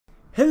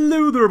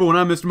Hello there everyone,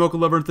 I'm Mr. Mocha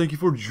Lover and thank you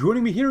for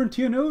joining me here in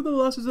TNO, the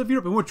Losses of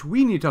Europe, in which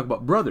we need to talk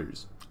about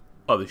Brothers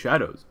of the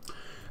Shadows.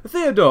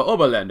 Theodor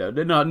Oberlander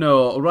did not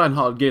know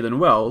Reinhard Galen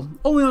well,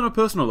 only on a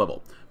personal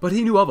level, but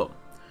he knew of him.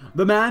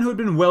 The man who had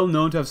been well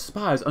known to have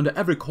spies under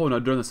every corner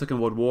during the Second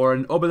World War,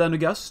 and Oberlander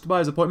guessed by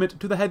his appointment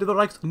to the head of the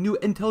Reich's new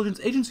intelligence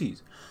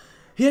agencies.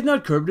 He had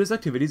not curbed his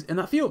activities in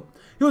that field.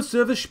 He would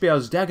serve as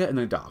Speer's dagger in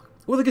the dark,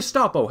 where the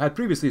Gestapo had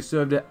previously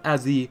served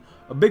as the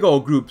big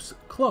old group's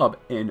club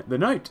in the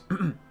night.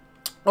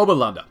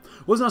 Oberlander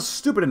was not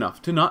stupid enough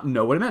to not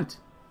know what it meant.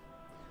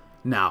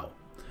 Now,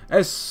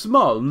 a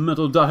small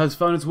metal dot has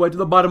found its way to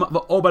the bottom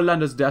of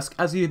Oberlander's desk,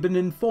 as he had been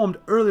informed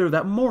earlier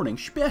that morning.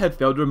 Speer had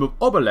failed to remove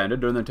Oberlander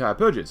during the entire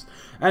purges,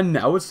 and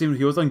now it seemed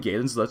he was on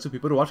Galen's list of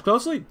people to watch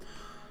closely.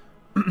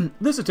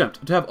 This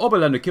attempt to have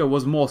Oberlander killed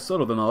was more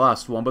subtle than the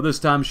last one, but this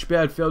time Speer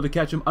had failed to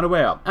catch him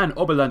unaware, and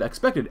Oberlander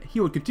expected he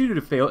would continue to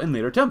fail in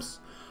later attempts.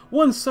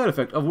 One side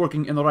effect of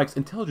working in the Reich's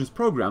intelligence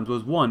programs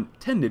was one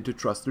tended to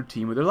trust their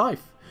team with their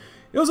life.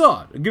 It was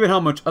odd, given how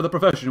much of the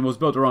profession was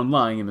built around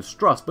lying and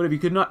mistrust, but if you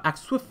could not act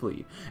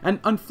swiftly and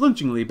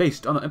unflinchingly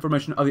based on the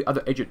information of the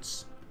other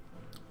agents,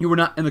 you were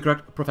not in the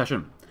correct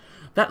profession.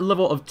 That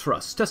level of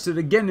trust, tested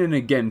again and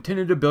again,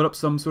 tended to build up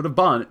some sort of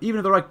bond, even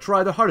if the Reich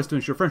tried their hardest to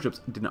ensure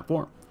friendships did not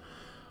form.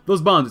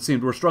 Those bonds, it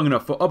seemed, were strong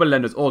enough for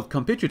Oberlander's old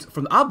compatriots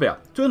from the Abwehr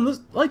to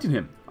enlighten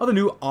him of the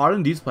new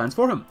R&D's plans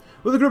for him.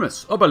 With a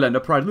grimace,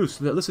 Oberlander pried loose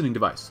the listening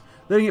device,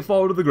 letting it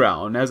fall to the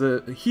ground as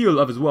the heel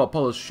of his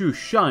well-polished shoe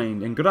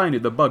shined and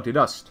grinded the bug to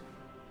dust.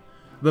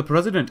 The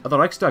president of the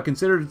Reichstag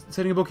considered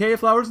sending a bouquet of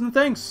flowers and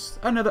thanks.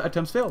 Another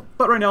attempts failed.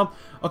 But right now,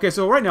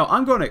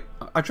 I'm going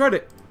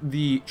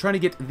to, trying to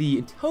get the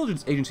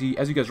intelligence agency,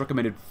 as you guys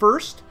recommended,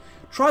 first.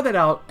 Try that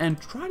out and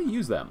try to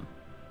use them,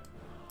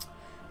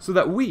 so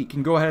that we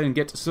can go ahead and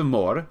get some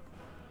more,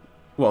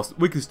 well,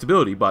 weekly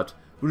stability, but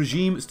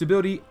regime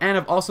stability, and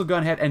I've also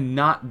gone ahead and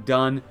not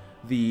done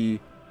the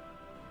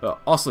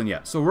Oslin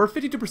yet. So we're at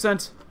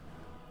 52%.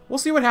 We'll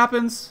see what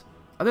happens.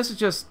 This is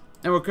just,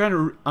 and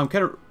I'm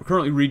kind of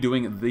currently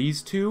redoing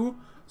these two,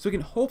 so we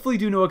can hopefully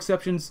do no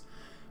exceptions.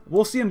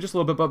 We'll see in just a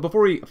little bit, but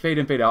before we fade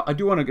in, fade out, I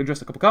do want to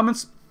address a couple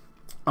comments.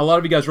 A lot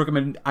of you guys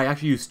recommend I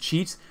actually use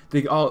cheats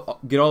to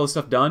get all this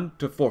stuff done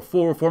for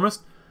full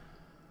reformist.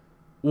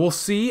 We'll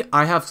see.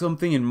 I have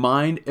something in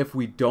mind if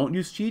we don't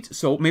use cheats,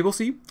 so maybe we'll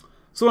see.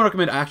 So I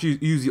recommend I actually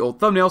use the old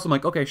thumbnail, so I'm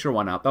like, okay, sure,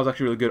 why not? That was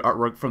actually really good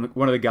artwork from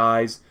one of the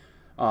guys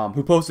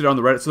who posted it on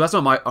the Reddit. So that's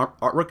not my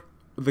artwork.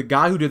 The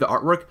guy who did the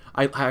artwork,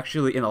 I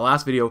actually, in the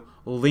last video,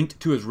 linked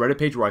to his Reddit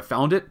page where I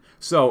found it.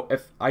 So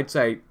if I'd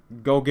say,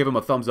 go give him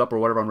a thumbs up or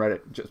whatever on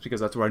Reddit, just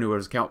because that's where I knew where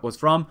his account was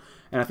from.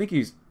 And I think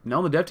he's now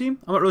on the dev team.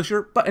 I'm not really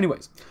sure. But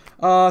anyways,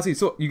 see,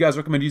 so you guys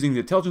recommend using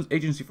the intelligence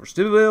agency for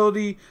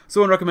stability.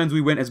 Someone recommends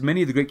we win as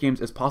many of the great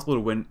games as possible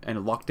to win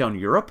and lock down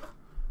Europe.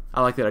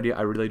 I like that idea.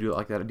 I really do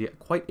like that idea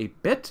quite a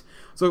bit.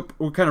 So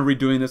we're kind of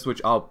redoing this,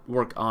 which I'll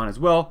work on as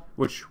well.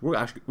 Which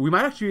we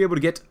might actually be able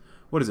to get.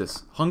 What is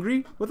this?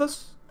 Hungary with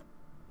us?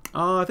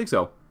 I think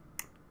so.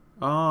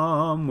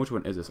 Which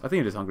one is this? I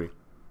think it is Hungary.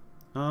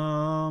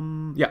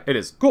 Yeah, it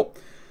is. Cool.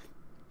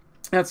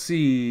 Let's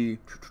see.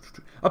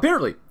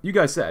 Apparently, you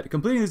guys said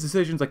completing these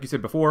decisions, like you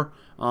said before.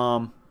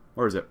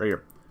 Where is it? Right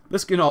here.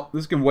 This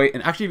can wait,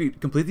 and actually, if you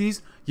complete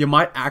these, you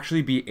might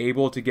actually be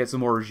able to get some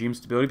more regime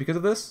stability because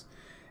of this.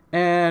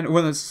 And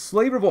when the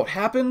slave revolt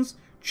happens,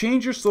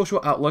 change your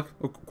social outlook,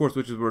 of course,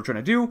 which is what we're trying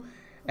to do,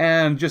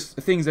 and just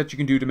things that you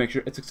can do to make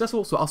sure it's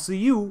successful. So I'll see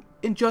you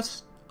in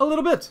just a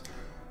little bit.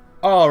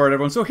 Alright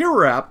everyone, so here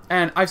we're at,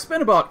 and I've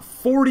spent about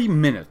 40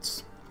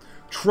 minutes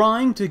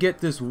trying to get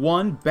this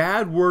one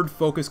bad word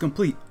focus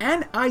complete,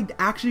 and I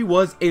actually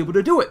was able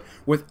to do it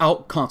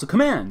without console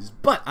commands,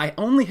 but I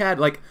only had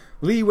like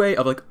leeway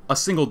of like a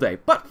single day.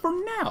 But for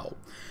now,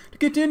 to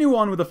continue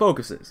on with the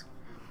focuses,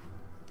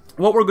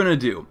 what we're going to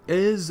do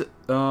is,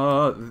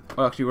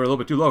 actually we're a little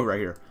bit too low right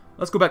here.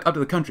 Let's go back up to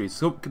the countries,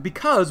 so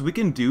because we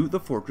can do the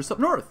fortress up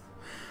north.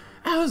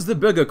 As the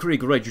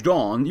Bürgerkrieg raged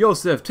on,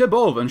 Josef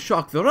Tiboven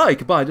shocked the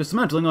Reich by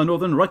dismantling our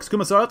northern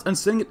Reichskommissariat and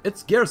sending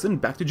its garrison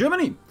back to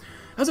Germany.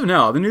 As of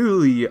now, the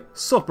newly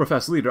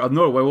self-professed leader of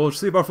Norway will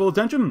receive our full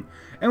attention,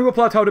 and we will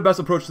plot how to best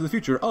approach to the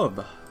future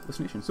of this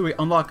nation. So we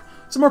unlock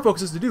some more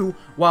focuses to do,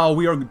 while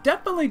we are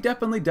definitely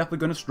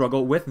going to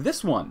struggle with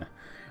this one.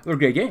 They're a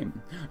great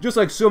game, just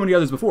like so many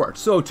others before it.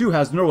 So too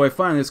has Norway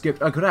finally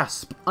escaped a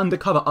grasp under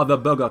cover of the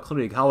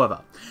Bürgerkrieg.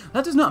 However,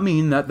 that does not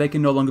mean that they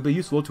can no longer be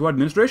useful to our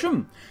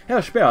administration.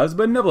 Herr Speer is a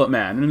benevolent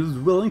man and is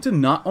willing to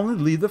not only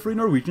leave the free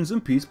Norwegians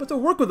in peace, but to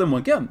work with them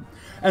again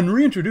and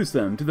reintroduce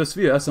them to the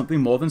sphere as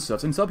something more than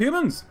serfs and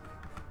subhumans.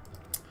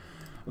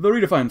 The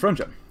redefined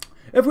friendship.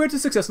 If we are to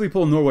successfully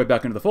pull Norway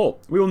back into the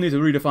fold, we will need to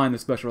redefine the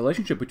special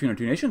relationship between our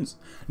two nations.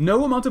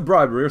 No amount of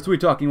bribery or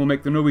sweet talking will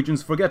make the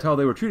Norwegians forget how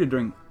they were treated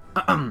during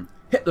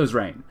Hitler's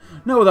reign.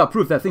 Not without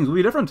proof that things will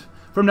be different.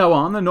 From now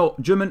on, the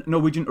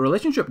German-Norwegian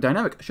relationship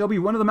dynamic shall be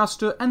one of the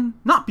master and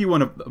not be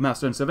one of the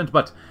master and servant,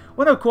 but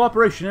one of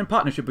cooperation and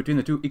partnership between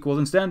the two equals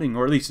in standing,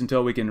 or at least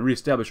until we can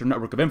re-establish our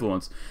network of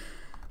influence.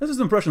 This is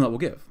the impression that we'll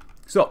give.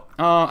 So,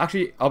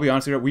 actually, I'll be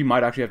honest here, we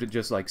might actually have to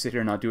just, like, sit here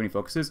and not do any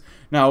focuses.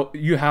 Now,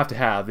 you have to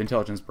have the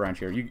intelligence branch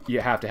here.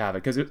 You have to have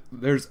it, because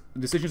there's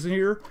decisions in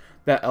here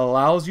that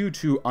allows you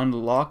to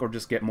unlock or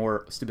just get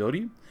more stability.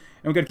 And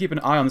we got to keep an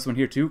eye on this one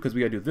here, too, because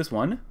we got to do this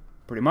one,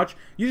 pretty much.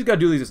 You just got to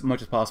do these as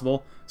much as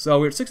possible. So,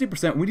 we're at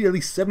 60%, we need at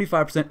least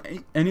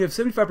 75%, and you have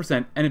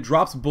 75%, and it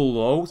drops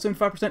below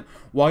 75%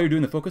 while you're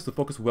doing the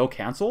focus will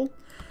cancel.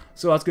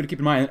 So that's good to keep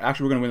in mind.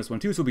 Actually, we're going to win this one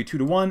too, so it'll be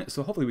 2-1.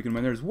 So hopefully we can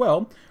win there as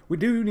well. We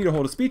do need to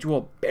hold a speech.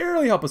 Will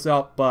barely help us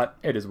out, but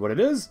it is what it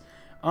is.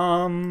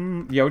 Yeah,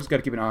 we just got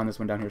to keep an eye on this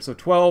one down here. So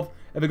 12.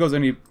 If it goes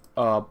any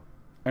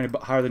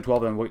higher than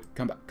 12, then we'll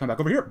come back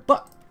over here.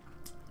 But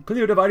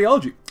cleared of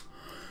ideology.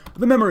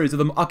 The memories of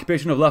the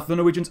occupation have left the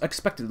Norwegians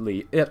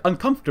expectantly, yet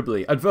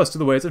uncomfortably adverse to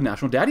the ways of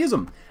national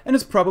daddyism, and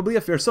it's probably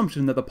a fair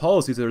assumption that the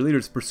policies their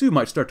leaders pursue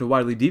might start to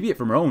widely deviate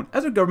from our own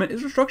as our government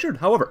is restructured.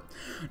 However,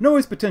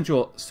 Norway's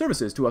potential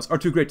services to us are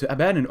too great to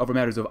abandon over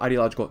matters of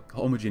ideological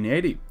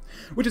homogeneity,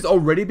 which is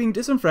already being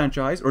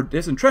disenfranchised or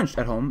disentrenched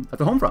at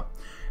the home front.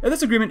 If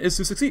this agreement is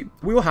to succeed,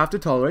 we will have to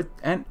tolerate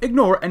and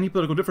ignore any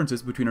political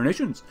differences between our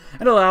nations,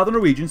 and allow the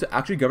Norwegians to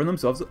actually govern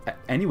themselves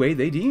any way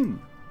they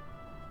deem.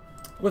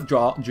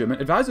 Withdraw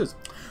German advisors.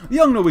 The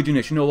young Norwegian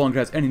nation no longer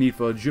has any need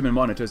for German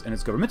monitors in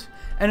its government,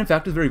 and in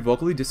fact is very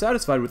vocally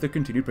dissatisfied with their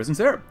continued presence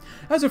there.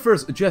 As a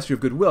first gesture of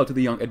goodwill to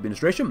the young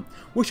administration,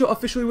 we shall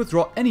officially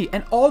withdraw any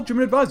and all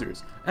German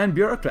advisors and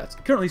bureaucrats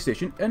currently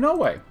stationed in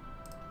Norway.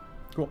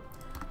 Cool.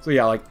 So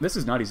yeah, like, this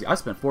is not easy. I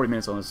spent 40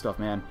 minutes on this stuff,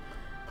 man.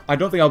 I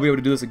don't think I'll be able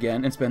to do this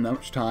again and spend that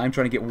much time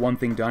trying to get one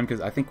thing done,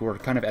 because I think we're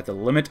kind of at the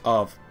limit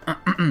of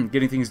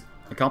getting things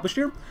accomplished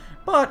here.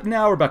 But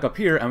now we're back up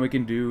here, and we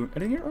can do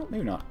anything here? Oh,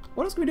 maybe not.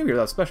 What else can we do here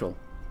that's special?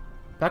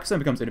 Pakistan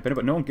becomes independent,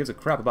 but no one gives a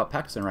crap about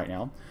Pakistan right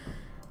now.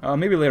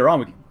 Maybe later on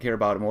we can care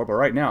about it more, but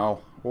right now,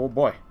 oh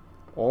boy.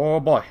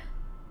 Oh boy.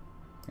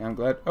 Yeah, I'm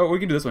glad. Oh, we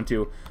can do this one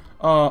too.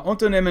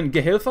 Unternehmen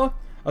Gehilfe,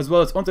 as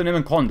well as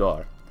Unternehmen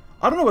Condor.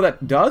 I don't know what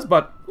that does,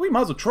 but we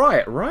might as well try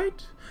it,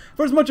 right?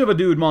 For as much of a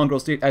dude mongrel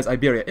state as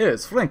Iberia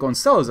is, Franco and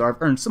Salazar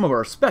have earned some of our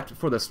respect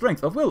for their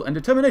strength of will and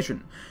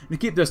determination to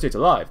keep their states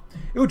alive.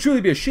 It would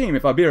truly be a shame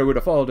if Iberia would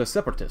have followed the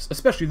separatists,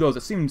 especially those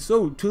that seem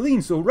to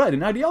lean so red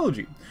in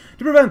ideology,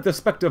 to prevent the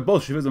spectre of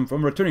Bolshevism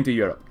from returning to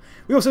Europe.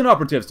 We will send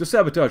operatives to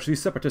sabotage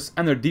these separatists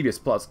and their devious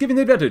plots, giving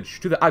the advantage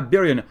to the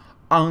Iberian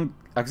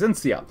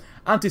Agencia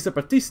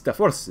anti-separatista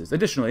forces.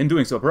 Additionally, in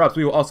doing so, perhaps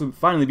we will also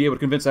finally be able to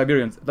convince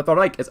Iberians that the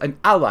Reich is an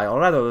ally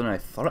rather than a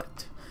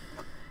threat.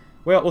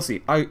 Well, we'll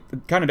see. I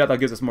kind of doubt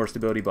that gives us more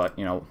stability, but,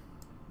 you know,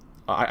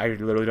 I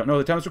literally don't know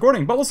the time it's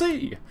recording, but we'll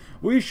see.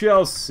 We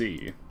shall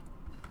see.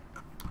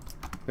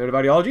 Third of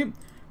ideology.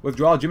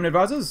 Withdraw German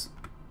advisors.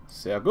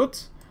 Sehr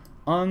gut.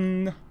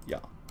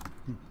 Yeah.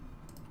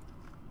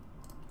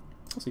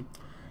 We'll see.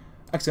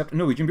 Accept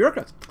Norwegian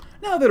bureaucrats.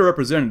 Now that our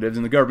representatives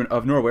in the government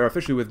of Norway are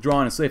officially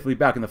withdrawn and safely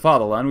back in the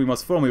fatherland, we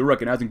must formally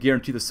recognize and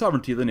guarantee the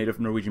sovereignty of the native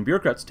Norwegian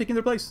bureaucrats taking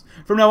their place.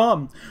 From now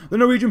on, the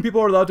Norwegian people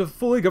are allowed to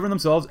fully govern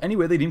themselves any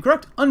way they deem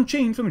correct,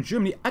 unchained from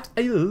Germany at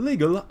a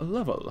legal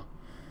level.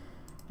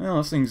 Well,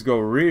 those things go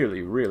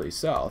really, really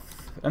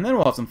south. And then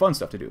we'll have some fun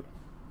stuff to do.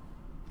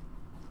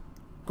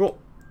 Cool.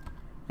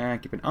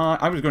 And keep an eye.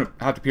 I'm just going to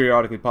have to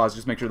periodically pause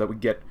just to make sure that we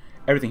get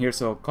everything here.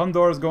 So,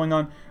 Condor is going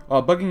on.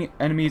 Bugging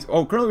enemies.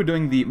 Oh, currently we're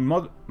doing the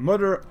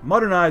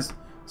modernize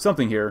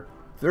something here.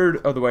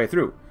 Third of the way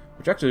through.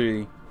 Which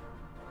actually,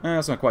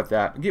 that's not quite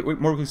that. Get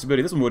more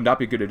stability. This one would not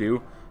be good to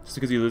do. Just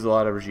because you lose a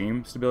lot of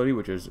regime stability,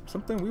 which is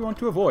something we want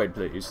to avoid,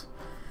 please.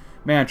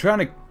 Man, trying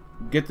to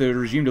get the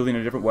regime to lean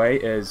a different way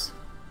is,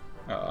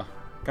 kind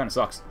of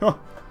sucks.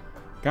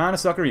 Kind of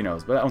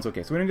suckerinos, but that one's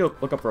okay. So we need to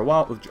look up for a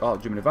while with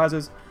German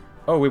advisors.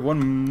 Oh, we have one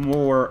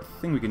more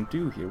thing we can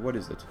do here. What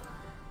is it?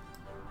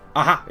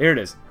 Aha! Here it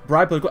is.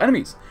 Bribe political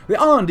enemies. The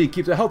R&D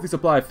keeps a healthy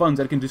supply of funds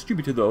that it can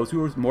distribute to those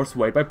who are more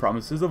swayed by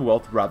promises of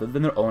wealth rather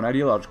than their own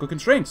ideological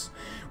constraints.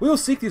 We will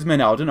seek these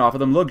men out and offer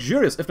them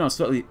luxurious, if not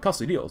slightly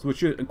costly deals, which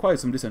should quiet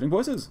some dissenting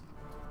voices.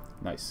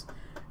 Nice.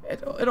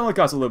 It only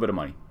costs a little bit of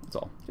money. That's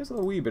all. Just a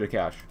wee bit of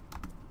cash.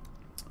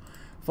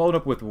 Followed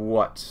up with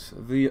what?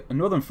 The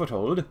Northern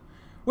Foothold.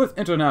 With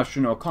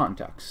international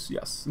contacts,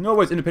 yes.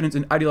 Norway's independence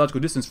and ideological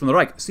distance from the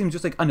Reich seems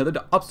just like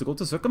another obstacle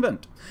to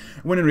circumvent,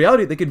 when in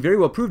reality they could very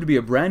well prove to be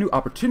a brand new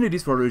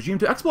opportunities for a regime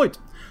to exploit.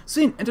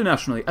 Seen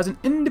internationally as an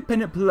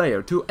independent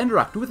player to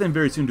interact with and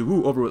very soon to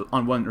woo over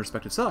on one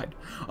respective side.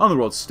 On the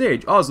world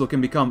stage, Oslo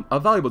can become a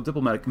valuable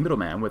diplomatic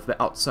middleman with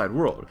the outside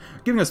world,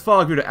 giving us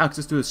far greater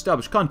access to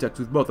establish contacts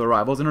with both our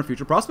rivals and our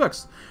future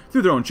prospects.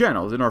 Through their own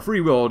channels, and our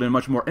free-willed and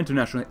much more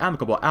internationally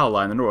amicable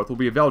ally in the north will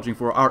be vouching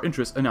for our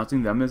interests,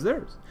 announcing them as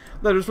theirs.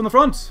 Letters from the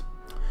front.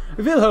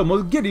 Wilhelm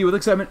was giddy with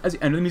excitement as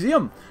he entered the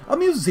museum. A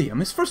museum?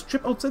 His first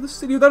trip outside the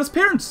city without his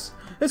parents.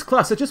 His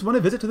class had just won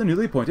a visit to the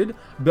newly appointed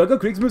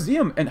Bürgerkriegs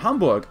Museum in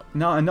Hamburg.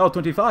 Now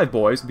 25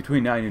 boys,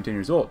 between 9 and 10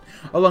 years old,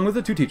 along with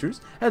the 2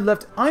 teachers, had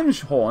left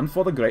Elmshorn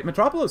for the great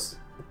metropolis.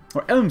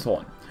 Or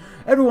Elmshorn.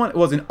 Everyone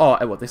was in awe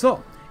at what they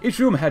saw. Each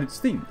room had its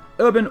theme.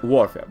 urban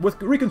warfare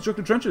with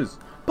reconstructed trenches,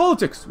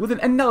 politics with an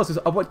analysis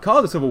of what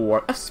caused the Civil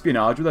War,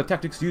 espionage with the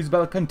tactics used by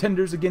the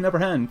contenders to gain the upper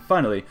hand.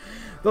 Finally,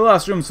 the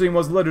last room scene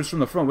was letters from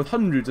the front with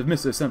hundreds of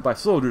missives sent by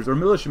soldiers or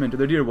militiamen to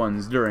their dear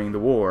ones during the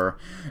war.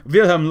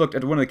 Wilhelm looked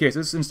at one of the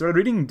cases and started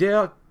reading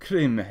Der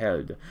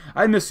Kriemheld.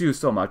 I miss you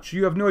so much.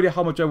 You have no idea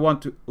how much I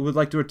would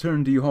like to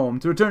return to you home,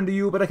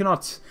 but I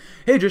cannot.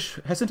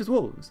 Heydrich has sent his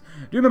wolves.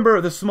 Do you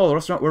remember the small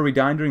restaurant where we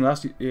dined during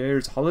last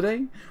year's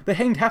holiday? They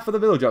hanged half of the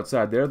village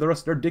outside there. The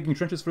rest are digging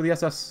trenches for the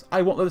SS.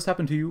 I won't let this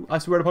happen to you. I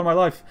swear it upon my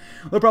life.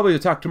 They'll probably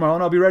attack tomorrow,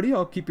 and I'll be ready.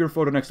 I'll keep your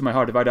photo next to my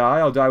heart if I die.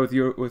 I'll die with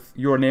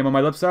your name on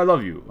my lips. I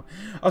love you.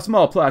 A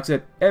small plaque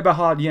said,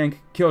 Eberhard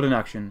Yank killed in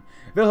action.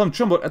 Wilhelm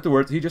trembled at the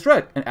words he just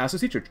read, and asked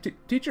his teacher,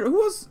 Teacher, who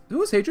was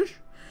Heydrich?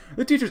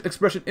 The teacher's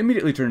expression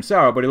immediately turned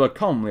sour, but he looked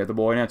calmly at the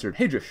boy and answered,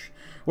 Heydrich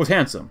was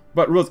handsome,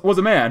 but was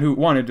a man who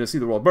wanted to see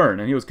the world burn,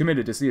 and he was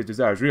committed to see his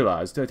desires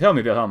realized. Tell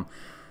me, Wilhelm,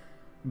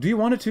 do you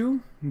want it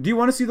too? Do you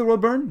want to see the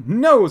world burn?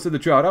 No, said the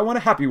child. I want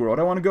a happy world.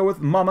 I want to go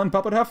with Mama and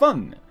Papa to have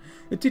fun.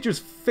 The teacher's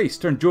face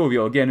turned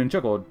jovial again and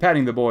chuckled,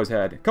 patting the boy's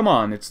head. Come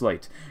on, it's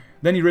late.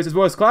 Then he raised his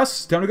voice,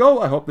 Class, time to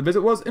go. I hope the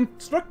visit was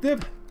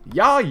instructive.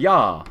 Ya,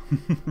 ya.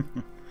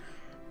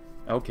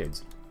 Oh,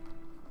 kids.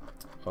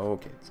 Oh,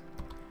 kids.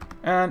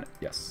 And,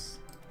 yes,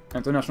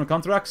 international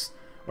contracts,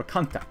 or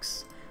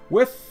contacts,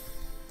 with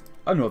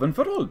a northern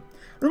foothold.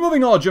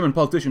 Removing all German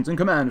politicians and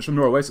commanders from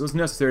Norway, so it was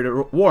necessary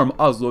to warm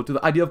Oslo to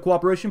the idea of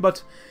cooperation,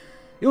 but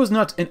it was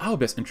not in our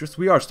best interest.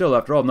 We are still,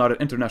 after all, not an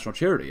international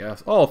charity.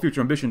 All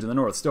future ambitions in the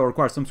north still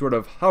require some sort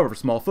of, however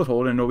small,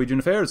 foothold in Norwegian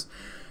affairs.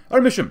 Our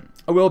mission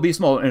will be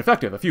small and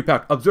effective. A few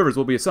PAC observers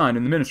will be assigned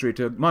in the ministry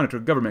to monitor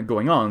government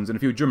going-ons, and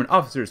a few German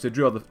officers to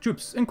drill the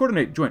troops and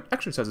coordinate joint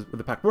exercises with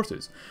the PAC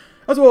forces,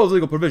 as well as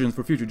legal provisions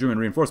for future German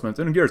reinforcements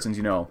and garrisons,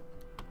 you know.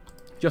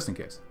 Just in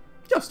case.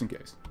 Just in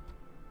case.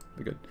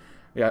 Be good.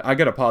 Yeah, I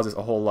gotta pause this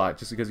a whole lot,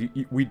 just because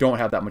we don't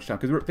have that much time,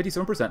 because we're at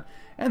 57%,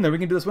 and then we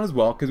can do this one as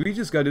well, because we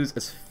just gotta do this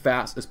as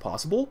fast as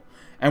possible,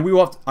 and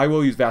I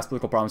will use vast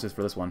political promises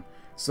for this one.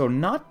 So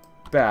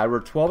not bad.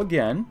 We're 12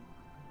 again.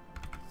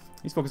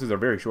 These focuses are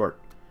very short,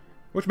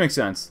 which makes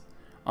sense.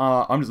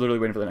 I'm just literally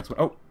waiting for the next one.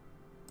 Oh,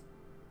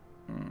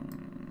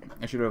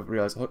 I should have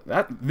realized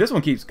that this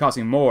one keeps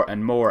costing more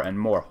and more and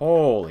more.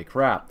 Holy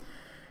crap!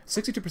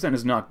 62%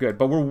 is not good,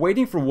 but we're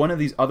waiting for one of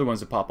these other ones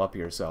to pop up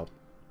here. So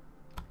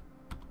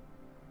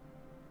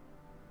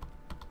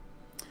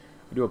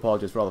I do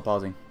apologize for all the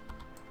pausing.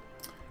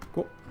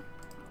 Cool.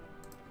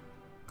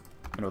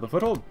 Another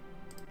foothold.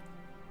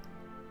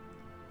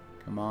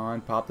 Come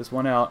on, pop this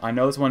one out. I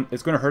know this one,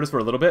 it's going to hurt us for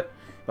a little bit.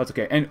 That's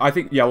okay. And I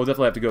think, yeah, we'll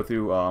definitely have to go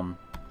through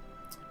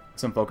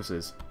some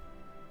focuses.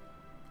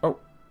 Oh,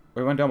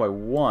 we went down by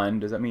 1.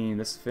 Does that mean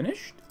this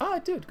finished? Ah,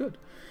 it did. Good.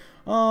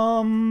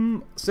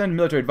 Send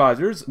military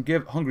advisors.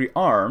 Give Hungary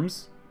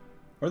arms.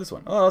 Or this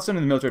one. Oh, I'll send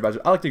in the military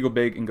advisors. I like to go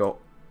big and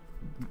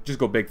just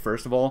go big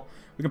first of all.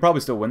 We can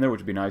probably still win there, which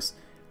would be nice.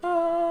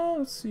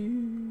 Let's see.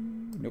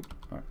 Nope.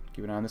 All right,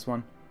 keep an eye on this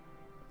one.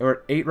 We're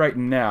at 8 right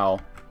now.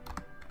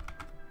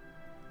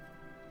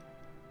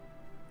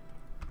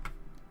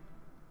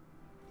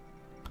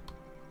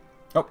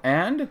 Oh,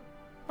 and...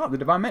 oh, the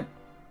Divine Men.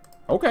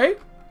 Okay.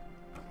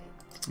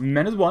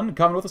 Men is 1.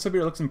 Commonwealth of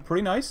Siberia looks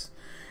pretty nice.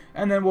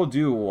 And then we'll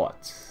do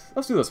what?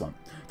 Let's do this one.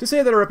 To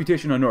say that our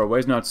reputation on Norway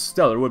is not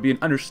stellar would be an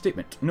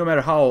understatement. No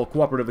matter how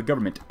cooperative the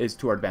government is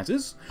to our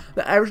advances,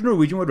 the average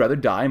Norwegian would rather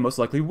die, and most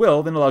likely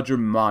will, than allow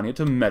Germania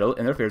to meddle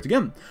in their affairs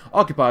again.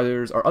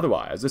 Occupiers are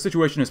otherwise. The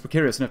situation is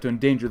precarious enough to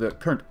endanger the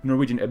current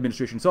Norwegian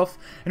administration itself,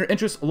 and our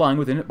interests lying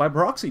within it by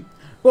proxy.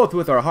 Both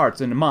with our hearts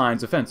and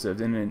minds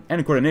offensive, and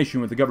in coordination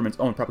with the government's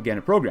own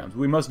propaganda programs.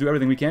 We must do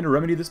everything we can to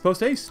remedy this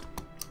post-haste.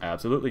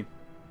 Absolutely.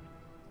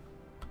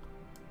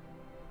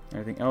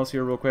 Anything else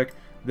here real quick?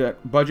 The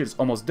budget's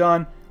almost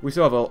done. We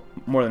still have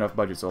more than enough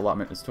budget, so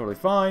allotment is totally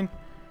fine.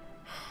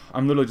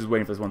 I'm literally just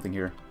waiting for this one thing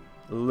here.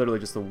 Literally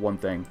just the one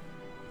thing.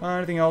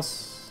 Anything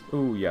else?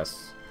 Ooh,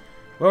 yes.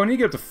 Well, we need to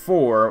get up to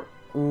 4.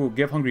 Ooh,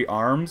 give Hungary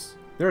arms.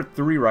 They're at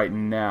 3 right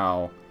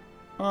now.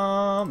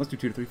 Let's do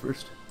 2 to 3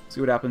 first. See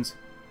what happens.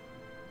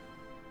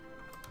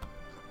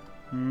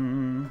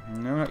 No,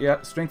 not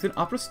yet. Strengthen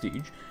our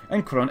prestige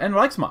and Kron and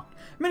Reichsmark.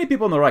 Many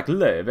people in the Reich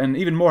live, and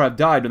even more have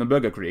died in the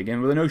Bürgerkrieg,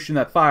 and with the notion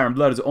that fire and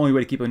blood is the only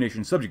way to keep a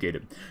nation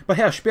subjugated. But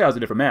Herr Speer is a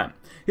different man.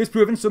 He has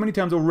proven so many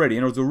times already,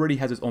 and already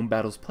has his own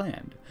battles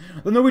planned.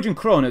 The Norwegian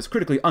krone is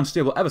critically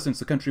unstable ever since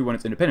the country won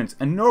its independence,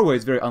 and Norway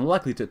is very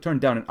unlikely to turn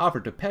down an offer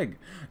to peg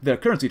their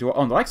currency to our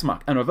own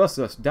Reichsmark and reverse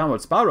this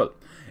downward spiral.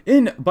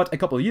 In but a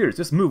couple of years,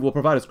 this move will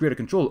provide us greater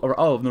control over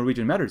all of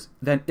Norwegian matters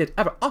than it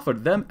ever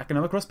offered them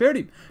economic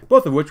prosperity,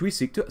 both of which we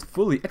seek to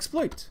fully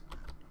exploit.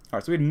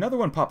 Alright, so we had another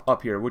one pop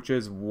up here, which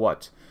is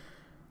what?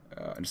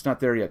 It's not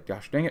there yet.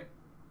 Gosh, dang it.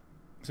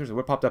 Seriously,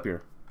 what popped up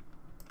here?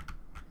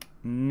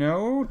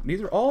 No,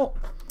 these are all...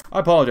 I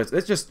apologize.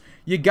 It's just,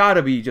 you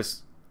gotta be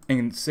just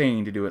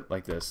insane to do it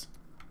like this.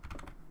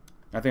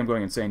 I think I'm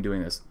going insane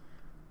doing this.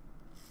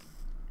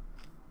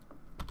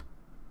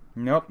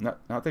 Nope,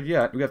 not there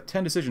yet. We have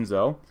 10 decisions,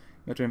 though.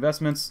 Metro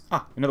investments.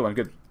 Ah, another one.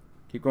 Good.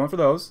 Keep going for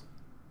those.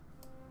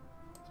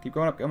 Keep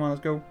going up. Come on,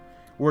 let's go.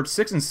 We're at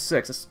 6 and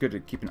 6. That's good to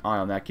keep an eye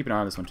on that. Keep an eye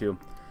on this one, too.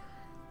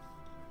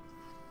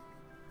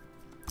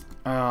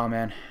 Oh,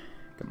 man.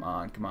 Come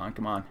on, come on,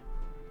 come on.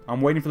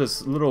 I'm waiting for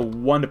this little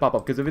one to pop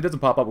up, because if it doesn't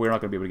pop up, we're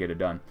not going to be able to get it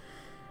done.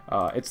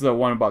 It's the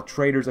one about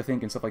traders, I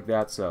think, and stuff like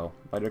that, so...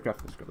 Light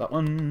aircraft, let's grab that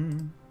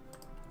one.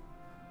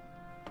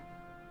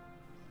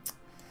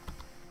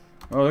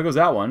 Oh, there goes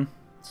that one.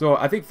 So,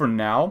 I think for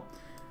now...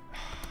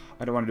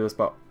 I don't want to do this,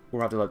 but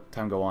we'll have to let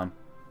time go on.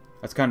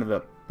 That's kind of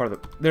the part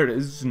of the... There it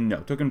is. No.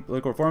 Token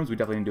political reforms. We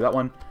definitely didn't do that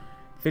one.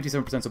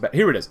 57% so bad.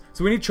 Here it is.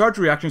 So we need charge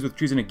reactions with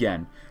treason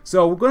again.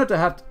 So we're going to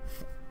have to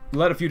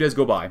let a few days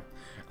go by.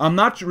 I'm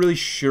not really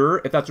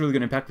sure if that's really going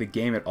to impact the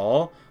game at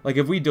all. Like,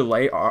 if we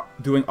delay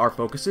doing our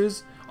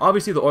focuses,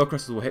 obviously the oil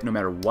crystals will hit no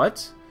matter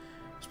what.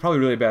 It's probably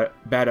really a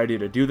bad idea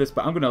to do this,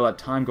 but I'm going to let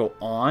time go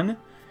on.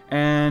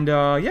 And,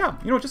 yeah.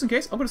 You know what? Just in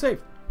case, I'm going to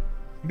save.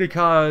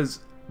 Because...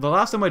 the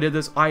last time I did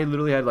this, I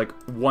literally had like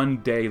 1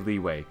 day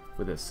leeway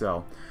with this.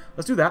 So,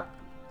 let's do that.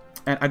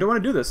 And I don't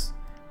want to do this,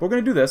 but we're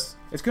going to do this.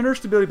 It's going to hurt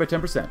stability by 10%,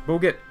 but we'll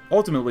get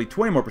ultimately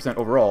 20% more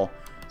overall.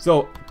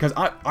 So, because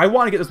I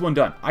want to get this one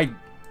done.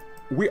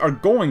 We are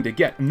going to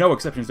get no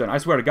exceptions done, I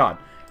swear to God.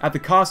 At the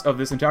cost of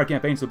this entire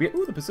campaign, so be it.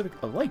 Ooh, the Pacific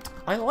Light.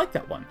 I like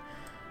that one.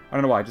 I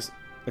don't know why,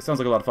 it sounds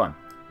like a lot of fun.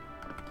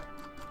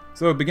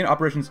 So, begin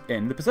operations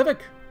in the Pacific.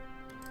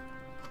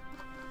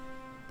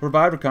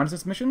 Provide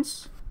reconnaissance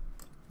missions.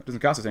 It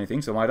doesn't cost us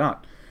anything, so why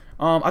not?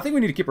 I think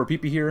we need to keep our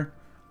PP here.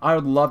 I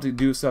would love to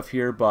do stuff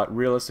here, but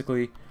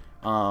realistically,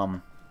 I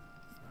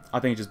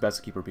think it's just best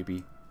to keep our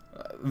PP.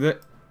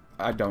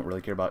 I don't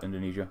really care about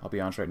Indonesia, I'll be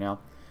honest right now.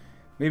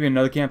 Maybe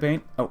another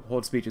campaign. Oh,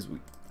 hold speeches.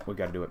 We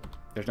got to do it.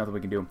 There's nothing we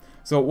can do.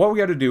 So what we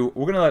got to do,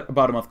 we're going to let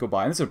about a month go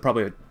by. And this is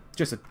probably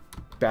just a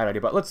bad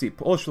idea, but let's see.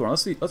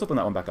 Let's see. Let's open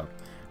that one back up.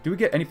 Do we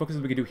get any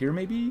focuses we can do here,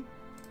 maybe?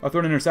 I'll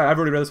throw it in our side. I've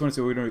already read this one,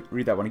 so we're going to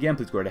read that one again.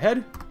 Please go right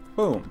ahead.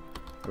 Boom.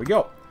 There we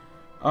go.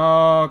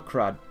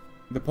 Crud.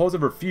 The polls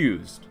have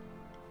refused.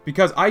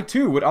 Because I,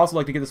 too, would also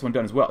like to get this one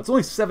done as well. It's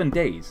only 7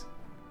 days.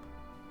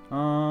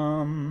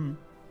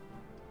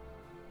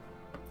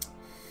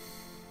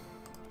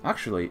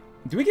 Actually,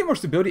 do we get more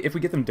stability if we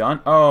get them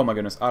done? Oh, my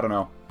goodness. I don't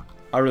know.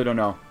 I really don't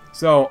know.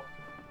 So,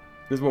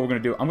 this is what we're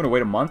going to do. I'm going to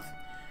wait a month.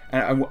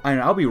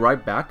 And I'll be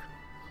right back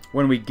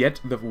when we get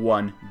the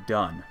one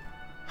done.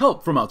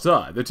 Help from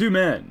outside. The 2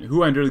 men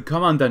who entered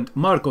Commandant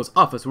Marcos'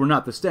 office were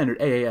not the standard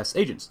AAS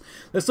agents.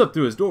 They slipped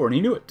through his door, and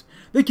he knew it.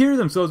 They carried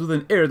themselves with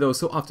an air that was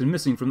so often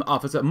missing from the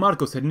office that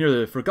Marcos had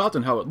nearly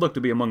forgotten how it looked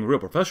to be among real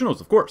professionals,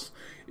 of course.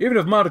 Even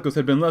if Marcos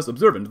had been less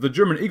observant, the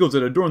German eagles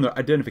that adorned their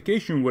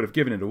identification would have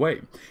given it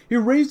away. He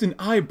raised an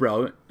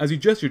eyebrow as he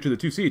gestured to the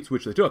 2 seats,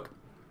 which they took.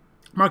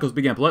 Marcos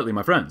began politely,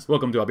 "My friends,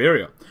 welcome to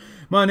Iberia.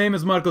 My name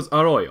is Marcos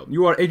Arroyo.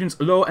 You are Agents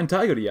Lowe and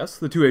Tiger, yes?"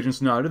 The 2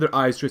 agents nodded, their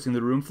eyes tracing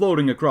the room,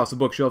 floating across the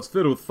bookshelves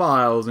filled with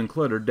files and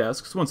cluttered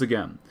desks once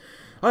again.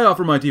 "I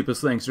offer my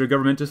deepest thanks to your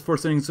government for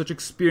sending such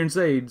experienced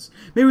aides.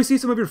 May we see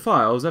some of your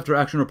files,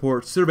 after-action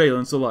reports,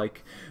 surveillance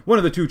alike?" One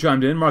of the 2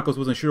 chimed in. Marcos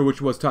wasn't sure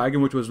which was Tiger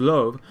and which was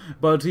Lowe,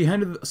 but he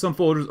handed some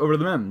folders over to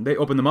the men. They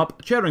opened them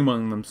up, chattering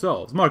among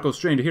themselves. Marcos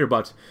strained to hear,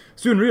 but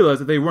soon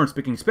realized that they weren't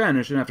speaking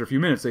Spanish, and after a few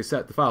minutes they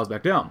set the files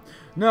back down.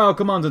 "Now,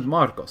 Commandant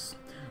Marcos,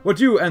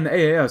 what you and the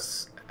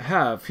AAS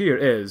have here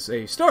is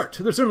a start.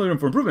 There's certainly room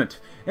for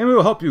improvement, and we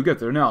will help you get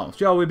there now.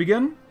 Shall we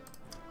begin?"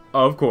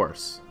 Of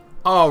course.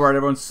 Alright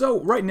everyone, so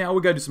right now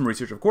we gotta do some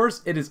research, of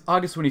course. It is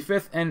August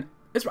 25th, and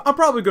I'm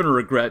probably gonna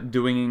regret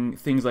doing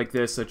things like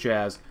this, such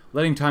as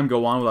letting time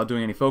go on without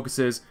doing any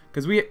focuses,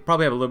 because we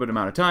probably have a little bit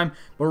amount of time.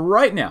 But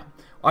right now,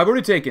 I've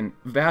already taken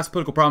vast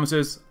political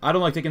promises. I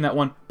don't like taking that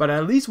one, but I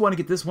at least want to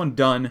get this one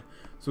done.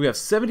 So we have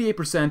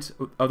 78%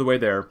 of the way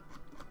there.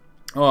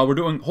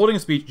 We're holding a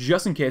speech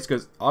just in case,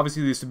 because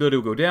obviously the stability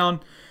will go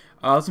down.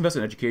 Let's invest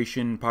in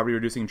education, poverty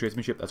reducing, and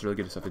tradesmanship. That's really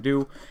good stuff to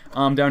do.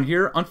 Down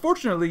here,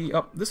 unfortunately,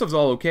 this stuff's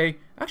all okay.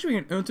 Actually,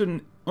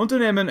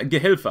 Unternehmen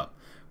Gehilfe.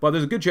 But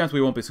there's a good chance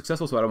we won't be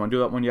successful, so I don't want to do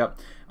that one yet.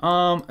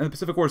 And the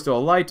Pacific War is still a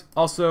light.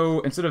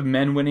 Also, instead of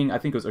men winning, I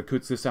think it was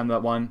Irkutsk this time,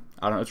 that one.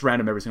 I don't know, it's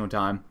random every single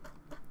time.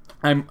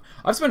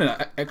 I've spent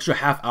an extra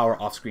half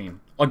hour off screen,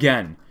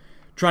 again,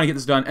 trying to get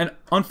this done. And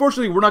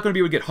unfortunately, we're not going to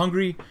be able to get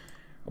Hungary.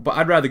 But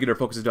I'd rather get our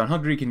focuses done.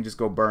 Hungary can just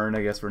go burn,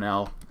 I guess, for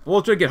now.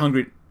 We'll try to get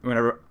Hungary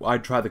whenever I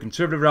try the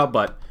conservative route,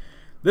 but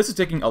this is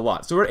taking a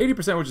lot. So we're at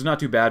 80%, which is not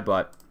too bad,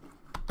 but...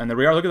 And there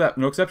we are, look at that,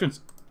 no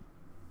exceptions.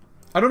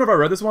 I don't know if I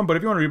read this one, but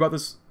if you want to read about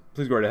this,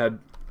 please go right ahead.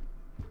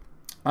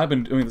 I've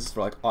been doing this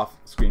for, like, off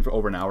screen for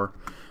over an hour.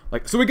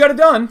 So we got it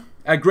done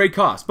at great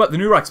cost, but the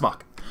new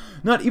Reichsmark.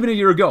 Not even a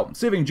year ago,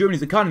 saving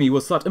Germany's economy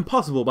was thought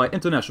impossible by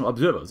international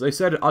observers. They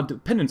cited our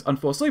dependence on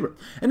forced labor,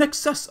 an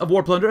excess of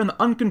war plunder, and the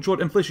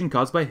uncontrolled inflation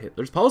caused by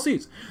Hitler's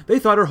policies. They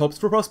thought our hopes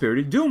for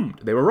prosperity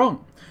doomed. They were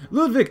wrong.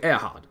 Ludwig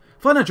Erhard,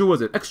 financial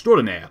wizard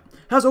extraordinaire,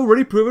 has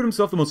already proven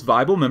himself the most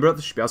viable member of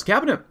the Speer's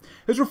cabinet.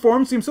 His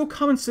reforms seem so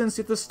common sense,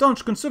 yet the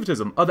staunch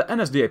conservatism of the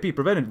NSDAP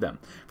prevented them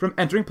from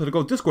entering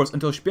political discourse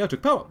until Speer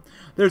took power.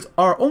 There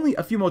are only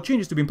a few more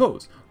changes to be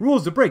imposed,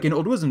 rules to break and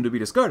old wisdom to be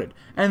discarded,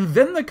 and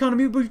then the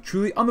economy will be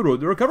truly on the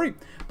road to recovery.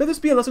 Let this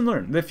be a lesson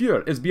learned. The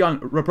Führer is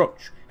beyond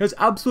reproach. His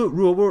absolute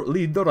rule will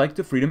lead the Reich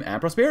to freedom and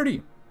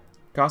prosperity.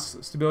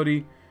 Cost,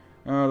 stability,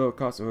 low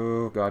cost,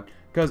 oh god.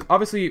 Because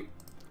obviously,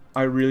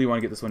 I really want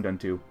to get this one done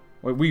too.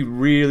 We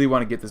really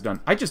want to get this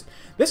done.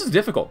 This is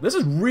difficult. This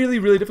is really,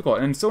 really difficult.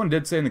 And someone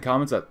did say in the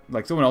comments that,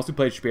 like, someone else who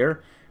played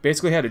Speer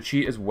basically had to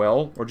cheat as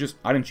well. Or just,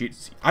 I didn't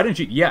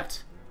cheat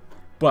yet.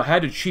 But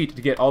had to cheat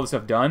to get all this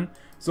stuff done.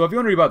 So if you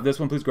want to read about this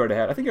one, please go right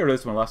ahead. I think I read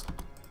this one last.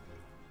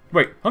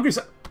 Wait, Hungary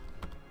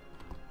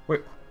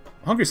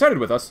sided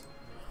with us.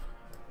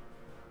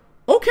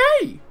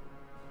 Okay!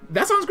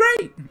 That sounds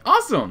great!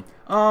 Awesome!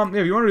 Yeah,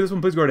 if you want to read this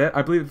one, please go right ahead.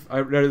 I believe I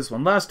read this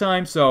one last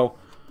time, so...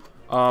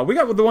 we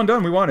got the one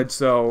done we wanted,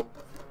 so...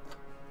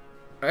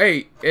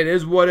 Hey, it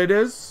is what it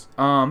is.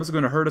 This is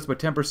going to hurt us by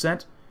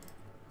 10%.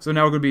 So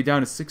now we're going to be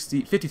down to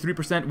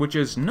 53%, which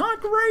is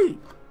not great.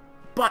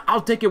 But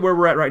I'll take it where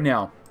we're at right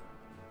now.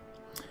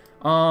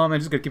 I'm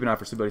just going to keep an eye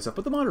for stability stuff,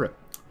 but the moderate.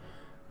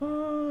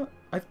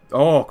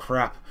 Oh,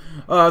 crap.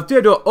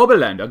 Theodor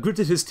Oberlander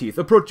gritted his teeth,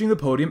 approaching the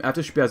podium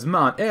after Speer's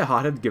man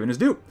Erhard had given his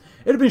due.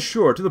 It had been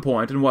short, to the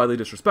point, and widely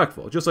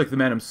disrespectful, just like the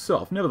man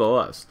himself,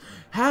 nevertheless,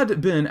 had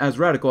been as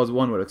radical as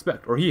one would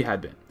expect, or he had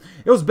been.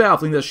 It was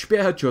baffling that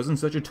Speer had chosen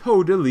such a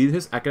toad to lead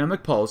his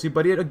economic policy,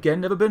 but he had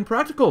again never been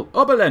practical.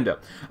 Oberlander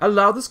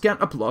allowed the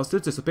scant applause to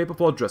dissipate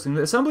before addressing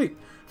the assembly.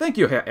 Thank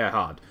you, Herr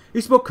Erhard. He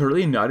spoke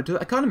curtly and nodded to the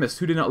economist,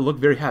 who did not look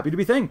very happy to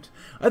be thanked.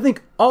 I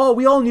think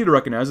we all need to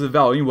recognize the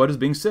value in what is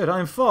being said. I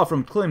am far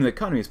from claiming the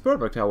economy is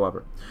perfect,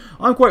 however.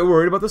 I'm quite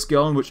worried about the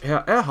scale in which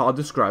Herr Erhard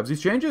describes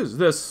these changes.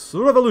 This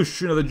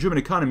revolution of the German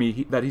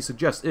economy that he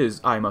suggests is,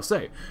 I must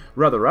say,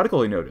 rather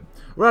radically noted.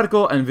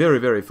 Radical and very,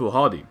 very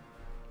foolhardy.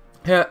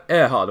 Herr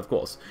Erhard, of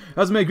course,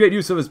 has made great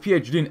use of his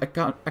PhD in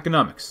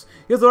economics.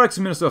 He is the Reich's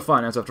Minister of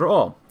Finance, after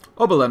all.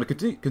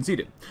 Oberlander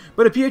conceded.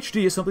 But a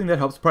PhD is something that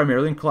helps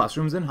primarily in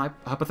classrooms and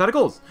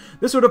hypotheticals.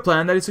 This sort of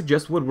plan that he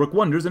suggests would work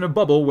wonders in a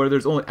bubble where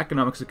there's only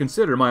economics to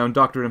consider. My own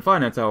doctorate in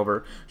finance,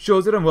 however,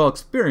 shows that I'm well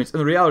experienced in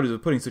the realities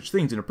of putting such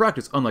things into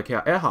practice, unlike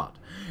Herr Erhard.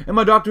 And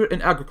my doctorate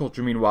in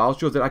agriculture, meanwhile,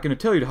 shows that I can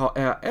tell you how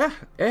Herr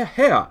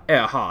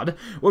Erhard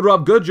would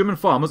rob good German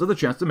farmers of the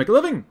chance to make a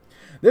living.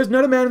 There's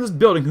not a man in this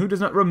building who does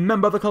not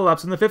remember the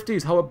collapse in the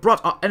 50s, how it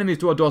brought our enemies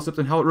to our doorsteps,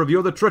 and how it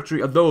revealed the treachery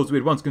of those we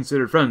had once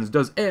considered friends.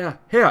 Does Herr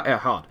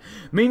Erhard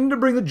mean to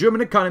bring the German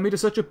economy to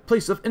such a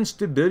place of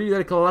instability that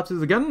it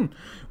collapses again?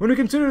 When we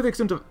consider the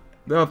extent of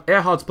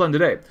Erhard's plan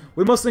today,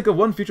 we must think of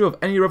one feature of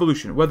any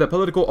revolution, whether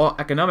political or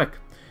economic.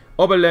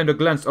 Oberlander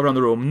glanced around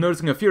the room,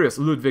 noticing a furious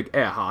Ludwig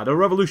Erhard. A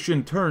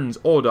revolution turns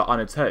order on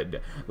its head.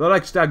 The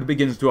Reichstag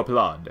begins to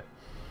applaud.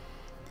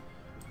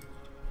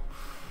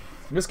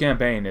 This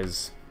campaign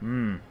is...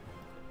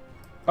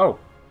 Oh,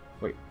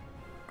 wait.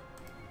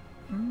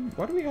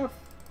 Why do we have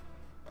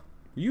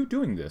you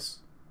doing this?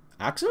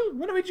 Axel?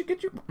 When did you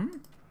get you?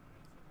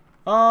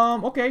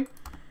 Okay.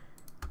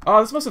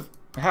 This must have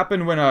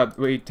happened when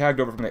we tagged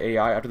over from the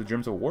AI after the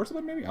German Civil War,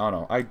 something maybe? I don't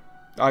know. I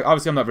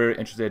obviously I'm not very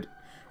interested,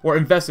 or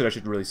invested, I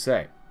should really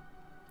say,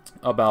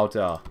 about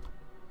the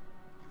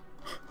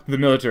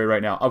military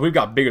right now. We've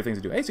got bigger things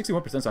to do. Hey,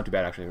 61% is not too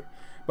bad, actually.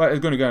 But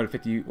it's going to go down to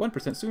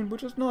 51% soon,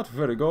 which is not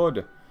very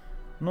good.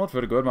 Not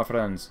very good, my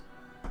friends.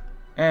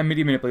 And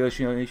media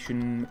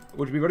manipulation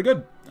would be very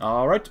good.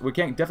 Alright, we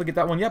can't definitely get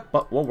that one yet,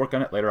 but we'll work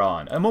on it later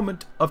on. A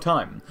moment of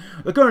time.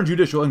 The current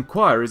judicial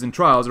inquiries and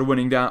trials are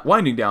winding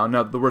down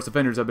now that the worst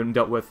offenders have been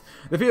dealt with.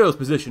 The Führer's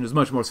position is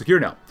much more secure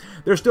now.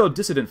 There are still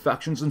dissident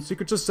factions and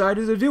secret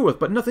societies to deal with,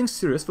 but nothing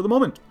serious for the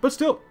moment. But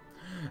still.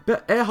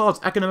 But Erhard's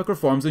economic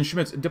reforms and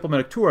Schmidt's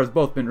diplomatic tour has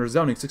both been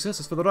resounding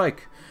successes for the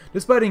Reich.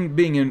 Despite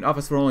being in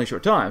office for only a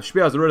short time,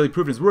 Speer has already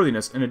proven his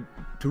worthiness to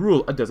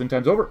rule a dozen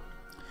times over.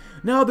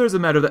 Now there's a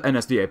matter of the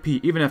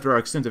NSDAP. Even after our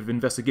extensive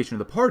investigation of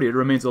the party, it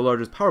remains the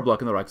largest power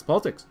bloc in the Reich's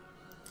politics.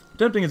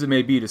 Tempting as it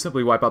may be to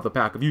simply wipe out the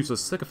pack of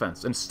useless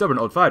sycophants and stubborn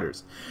old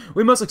fighters,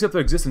 we must accept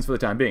their existence for the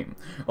time being.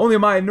 Only a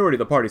minority of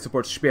the party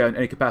supports Speer in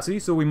any capacity,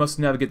 so we must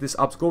navigate this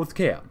obstacle with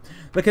care.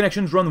 The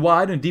connections run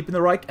wide and deep in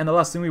the Reich, and the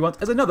last thing we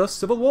want is another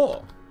civil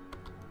war.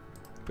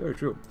 Very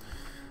true.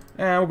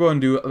 And we'll go and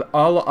do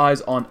all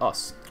eyes on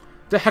us.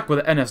 To heck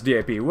with the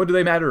NSDAP. What do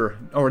they matter?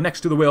 Or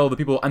next to the will of the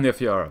people and their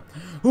Führer?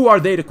 Who are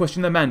they to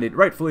question the mandate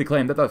rightfully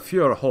claimed that the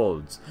Führer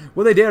holds?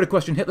 Will they dare to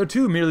question Hitler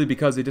too, merely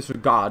because they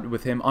disregard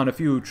with him on a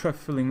few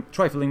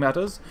trifling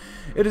matters?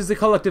 It is the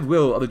collective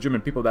will of the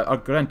German people that are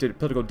granted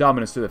political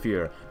dominance to the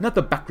Führer, not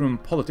the backroom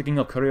politicking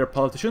of career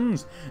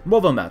politicians. More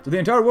than that, the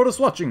entire world is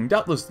watching.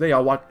 Doubtless they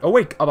are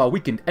awake of a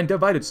weakened and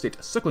divided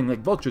state, circling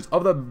like vultures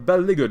of the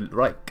beleaguered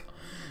Reich.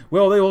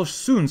 Well, they will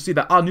soon see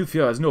that our new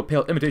Führer is no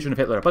pale imitation of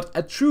Hitler, but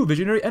a true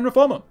visionary and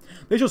reformer.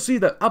 They shall see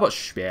that Albert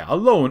Speer,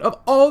 alone of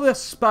all the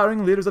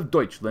aspiring leaders of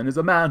Deutschland, is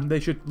a man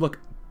they should look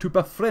to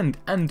befriend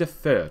and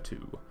defer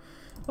to.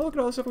 Oh, look at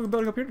all the stuff we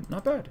built up here.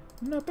 Not bad.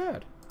 Not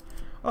bad.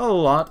 a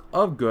lot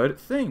of good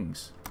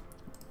things.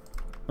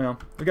 Well,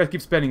 we gotta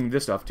keep spending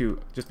this stuff too,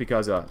 just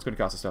because it's gonna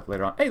cost us stuff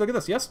later on. Hey, look at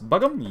this. Yes,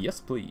 bug 'em. Yes,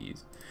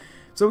 please.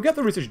 So we got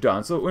the research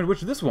done. So in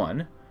which this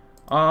one,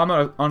 I'm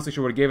not honestly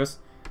sure what it gave us.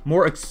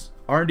 More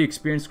R&D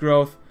experience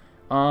growth.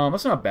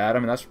 That's not bad. I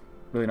mean, that's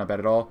really not bad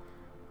at all.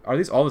 Are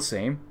these all the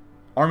same?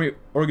 Army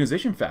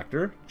organization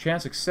factor,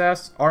 chance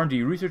success,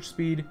 R&D research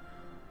speed,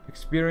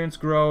 experience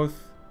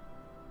growth,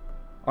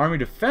 army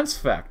defense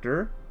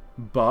factor,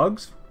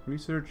 bugs,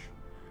 research,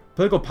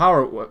 political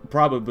power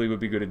probably would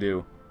be good to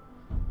do.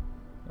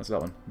 That's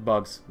that one.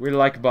 Bugs. We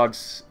like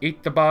bugs.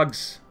 Eat the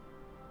bugs.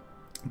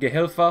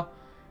 Gehilfe,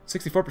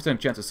 64%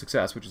 chance of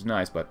success, which is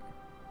nice, but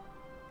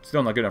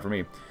still not good enough for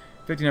me.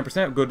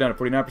 59%, go down to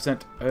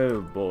 49%.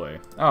 Oh boy.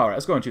 Alright,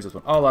 let's go and choose this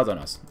one. All eyes on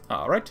us.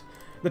 Alright.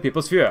 The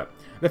People's Führer.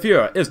 The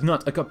Führer is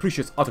not a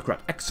capricious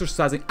autocrat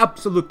exercising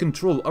absolute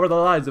control over the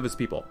lives of his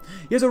people.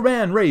 He is a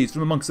man raised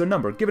from amongst their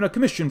number, given a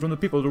commission from the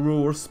people to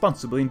rule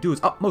responsibly and do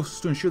his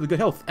utmost to ensure the good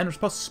health and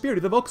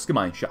prosperity of the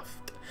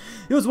Volksgemeinschaft.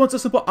 He was once a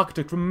simple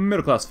architect from a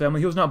middle-class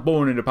family. He was not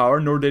born into power,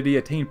 nor did he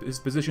attain his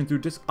position through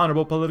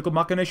dishonorable political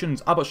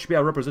machinations. Albert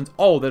Speer represents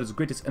all that is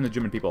greatest in the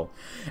German people.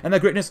 And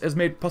that greatness is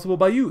made possible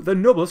by you, the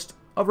noblest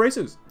of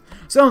races.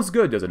 Sounds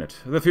good, doesn't it?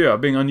 The Führer,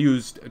 being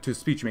unused to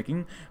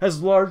speech-making,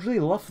 has largely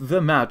left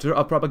the matter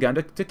of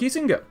propaganda to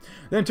Kiesinger.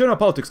 The internal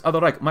politics of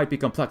the Reich might be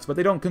complex, but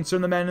they don't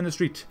concern the man in the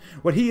street.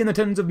 What he and the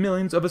tens of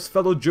millions of his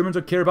fellow Germans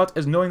care about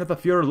is knowing that the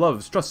Führer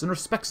loves, trusts, and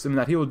respects them, and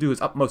that he will do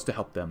his utmost to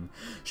help them.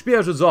 Speer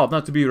is resolved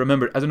not to be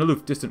remembered as an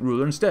aloof, distant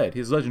ruler. Instead,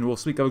 his legend will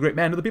speak of a great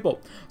man of the people,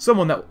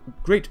 someone that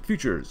great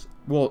futures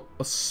will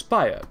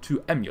aspire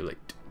to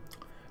emulate.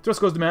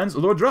 Trusko's demands,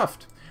 Lord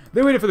Draft.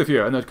 They waited for the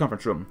Führer in the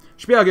conference room.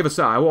 Speer gave a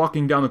sigh,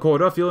 walking down the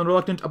corridor, feeling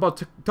reluctant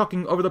about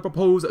talking over the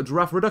proposed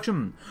draft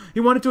reduction. He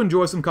wanted to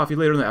enjoy some coffee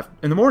later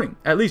in the morning.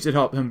 At least it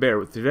helped him bear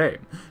with today.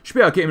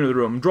 Speer came into the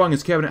room, drawing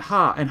his cabinet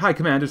high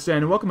command to stand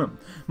and welcome him.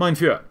 Mein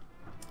Führer.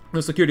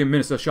 The security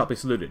minister sharply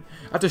saluted.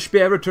 After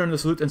Speer returned the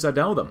salute and sat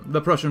down with them,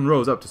 the Prussian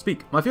rose up to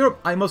speak. My Führer,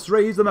 I must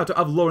raise the matter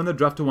of lowering the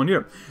draft to 1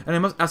 year, and I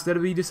must ask that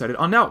it be decided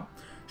on now.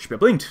 Speer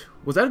blinked.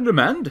 Was that a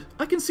demand?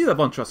 I can see that,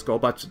 von Trusko,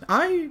 but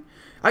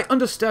I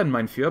understand,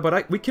 mein Führer,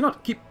 but we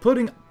cannot keep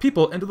putting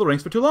people into the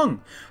ranks for too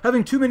long.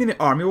 Having too many in the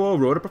army will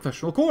erode a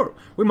professional corps.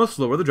 We must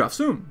lower the draft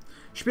soon.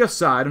 Speer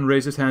sighed and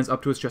raised his hands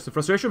up to his chest in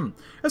frustration.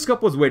 His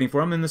cup was waiting for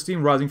him, and the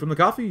steam rising from the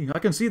coffee. I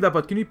can see that,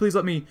 but can you please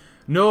let me...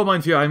 No,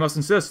 mein Führer, I must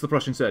insist, the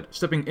Prussian said,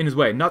 stepping in his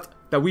way. Not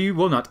that we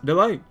will not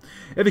delay.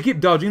 If we keep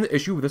dodging the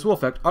issue, this will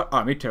affect our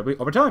army terribly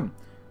over time.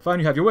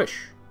 Fine, you have your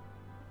wish.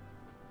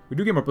 We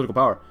do get more political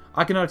power.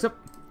 I cannot accept...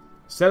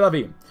 C'est la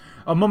vie.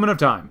 A moment of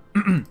time.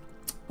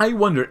 I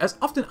wondered, as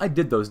often I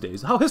did those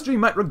days, how history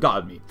might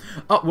regard me.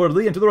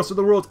 Outwardly, and to the rest of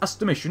the world's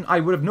estimation, I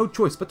would have no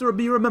choice but to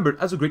be remembered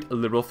as a great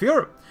liberal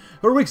Führer.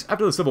 For weeks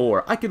after the Civil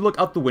War, I could look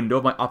out the window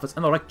of my office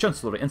in the Reich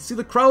Chancellery and see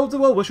the crowds of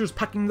well-wishers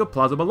packing the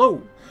plaza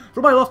below.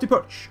 From my lofty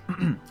perch,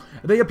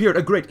 they appeared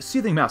a great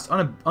seething mass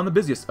on the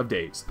busiest of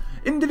days.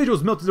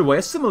 Individuals melted away,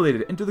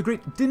 assimilated into the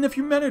great din of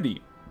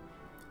humanity.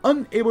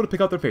 Unable to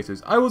pick out their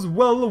faces, I was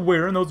well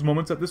aware in those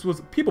moments that this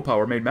was people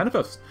power made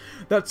manifest.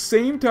 That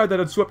same tide that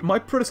had swept my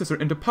predecessor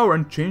into power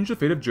and changed the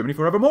fate of Germany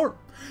forevermore.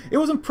 It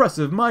was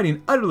impressive, mighty,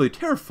 and utterly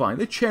terrifying.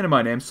 They chanted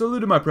my name,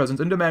 saluted my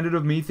presence, and demanded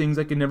of me things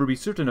I could never be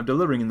certain of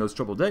delivering in those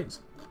troubled days.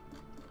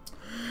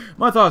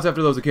 My thoughts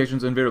after those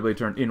occasions invariably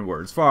turned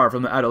inwards, far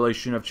from the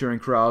adulation of cheering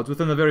crowds.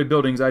 Within the very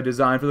buildings I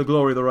designed for the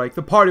glory of the Reich,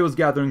 the party was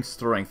gathering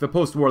strength. The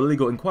post-war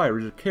legal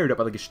inquiries carried out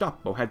by the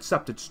Gestapo had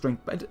sapped its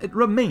strength, but it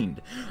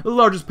remained the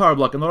largest power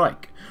bloc in the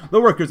Reich.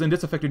 The workers and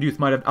disaffected youth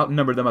might have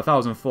outnumbered them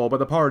 1,000-fold, but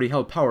the party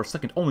held power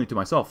second only to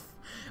myself.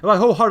 If I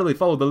wholeheartedly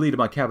followed the lead of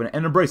my cabinet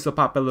and embraced the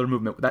popular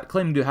movement that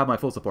claimed to have my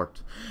full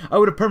support, I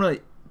would have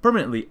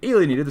permanently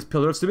alienated this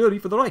pillar of stability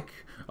for the Reich.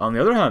 On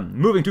the other hand,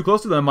 moving too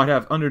close to them might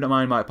have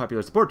undermined my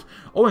popular support,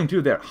 owing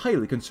to their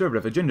highly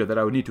conservative agenda that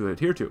I would need to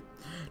adhere to.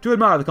 To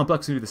admire the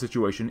complexity of the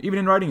situation, even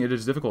in writing it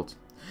is difficult.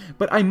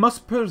 But I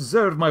must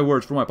preserve my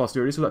words for my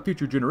posterity so that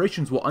future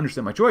generations will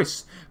understand my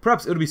choice.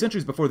 Perhaps it will be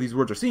centuries before these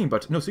words are seen,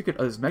 but no secret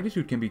of this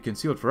magnitude can be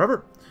concealed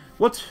forever.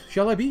 What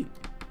shall I be?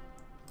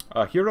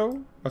 A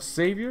hero? A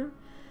savior?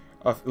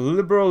 A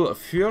liberal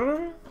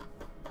Führer?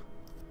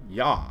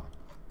 Yeah.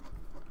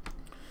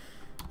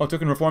 Oh,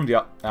 token reformed?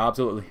 Yeah,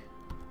 absolutely.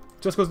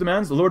 Trusko's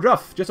demands, Lord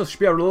Ruff. Just as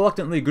Speer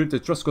reluctantly agreed to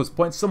Trusko's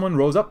point, someone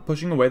rose up,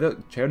 pushing away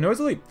the chair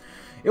noisily.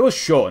 It was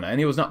Schöne, and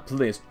he was not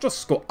pleased.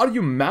 Trusko, are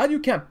you mad? You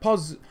can't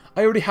pause.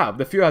 I already have.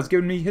 The Führer has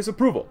given me his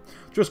approval.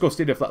 Trusko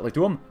stated flatly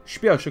to him.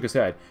 Speer shook his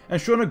head,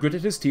 and Schöne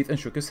gritted his teeth and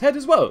shook his head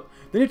as well.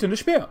 Then he turned to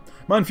Speer.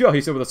 Mein Führer,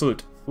 he said with a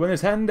salute. When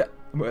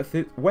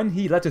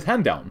he let his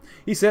hand down,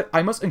 he said,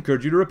 I must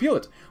encourage you to repeal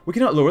it. We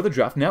cannot lower the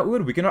draft now, it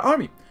would weaken our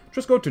army.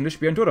 Trusko turned to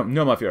Speer and told him,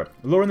 No, my Führer,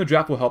 lowering the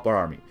draft will help our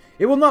army.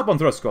 It will not, von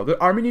Trusko. The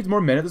army needs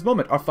more men at this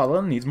moment. Our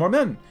fatherland needs more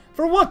men.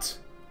 For what?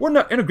 We're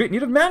not in a great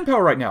need of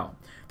manpower right now.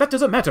 That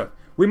doesn't matter.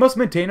 We must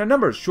maintain our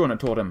numbers, Schöne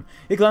told him.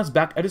 He glanced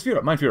back at his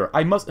Führer. Mein Führer,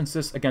 I must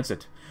insist against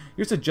it.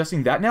 You're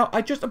suggesting that now?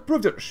 I just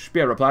approved it,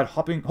 Speer replied,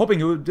 hoping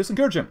it would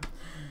disencourage him.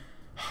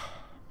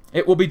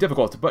 It will be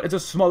difficult, but it's a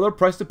smaller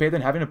price to pay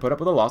than having to put up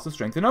with a loss of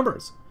strength in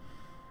numbers.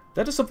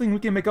 That is something we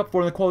can make up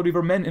for in the quality of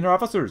our men and our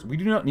officers. We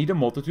do not need a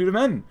multitude of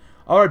men.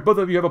 Alright, both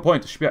of you have a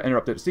point, Speer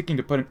interrupted, seeking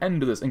to put an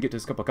end to this and get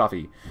his cup of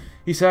coffee.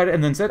 He said,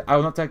 and then said, I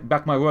will not take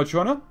back my word,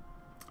 Shona.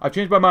 I've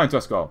changed my mind,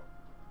 Tusko.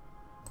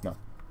 No.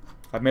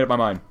 I've made up my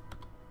mind.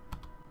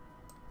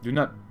 Do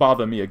not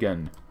bother me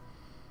again.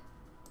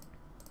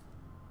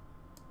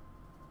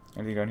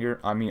 Anything down here?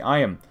 I mean, I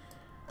am,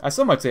 as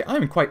some might say, I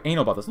am quite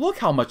anal about this. Look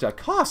how much that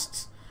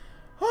costs.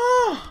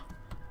 Ah,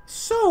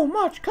 so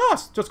much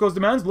cost. Tusko's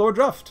demands lower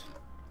draft.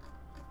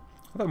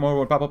 I thought more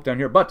would pop up down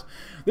here, but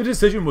the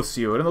decision was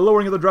sealed, and the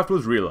lowering of the draft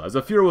was realized.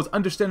 The Fuhrer was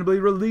understandably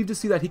relieved to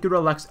see that he could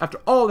relax after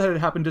all that had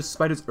happened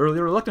despite his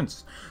earlier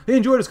reluctance. He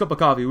enjoyed his cup of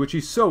coffee, which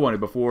he so wanted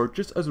before,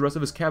 just as the rest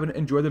of his cabinet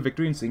enjoyed the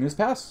victory in seeing his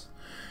pass.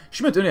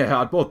 Schmidt and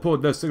Erhard both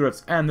pulled their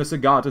cigarettes and the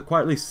cigar to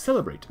quietly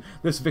celebrate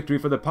this victory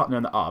for their partner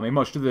in the army,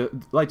 much to the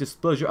light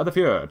displeasure of the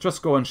Fuhrer.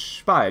 Tusko and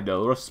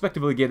Speidel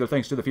respectively gave their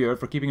thanks to the Fuhrer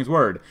for keeping his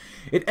word.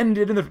 It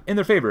ended in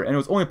their favor, and it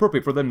was only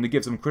appropriate for them to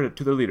give some credit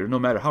to their leader, no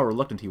matter how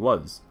reluctant he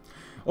was.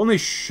 Only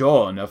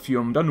Shona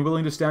fumed,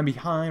 unwilling to stand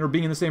behind or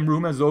being in the same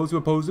room as those who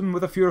opposed him,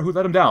 with a Fuhrer who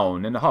let him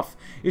down. In a huff,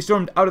 he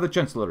stormed out of the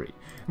chancellery,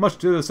 much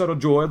to the subtle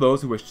joy of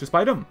those who wished to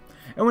spite him.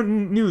 And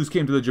when news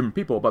came to the German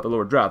people about the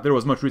lower draft, there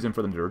was much reason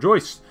for them to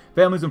rejoice.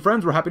 Families and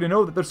friends were happy to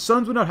know that their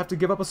sons would not have to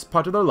give up a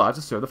part of their lives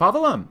to serve the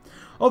fatherland.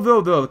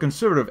 Although the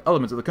conservative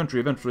elements of the country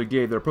eventually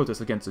gave their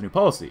protest against the new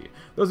policy,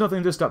 there was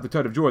nothing to stop the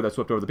tide of joy that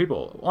swept over the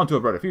people, onto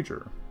a brighter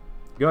future.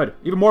 Good.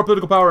 Even more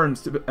political power and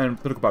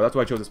political power. That's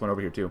why I chose this one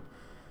over here, too.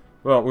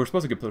 Well, we were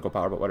supposed to get political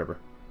power, but whatever.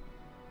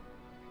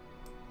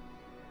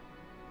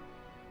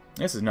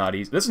 This is not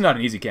easy. This is not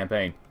an easy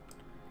campaign.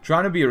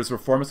 Trying to be as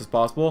reformist as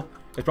possible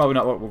is probably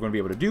not what we're going to be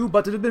able to do,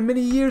 but it has been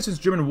many years since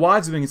German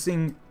wives have been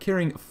seen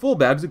carrying full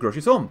bags of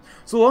groceries home.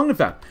 So long, in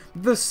fact,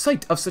 the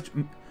sight of such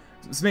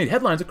made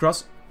headlines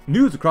across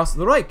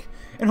the Reich.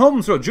 In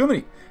homes throughout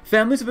Germany,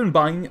 families have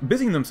been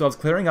busying themselves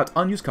clearing out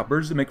unused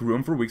cupboards to make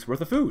room for a week's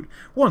worth of food.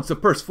 Once a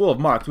purse full of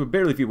marks would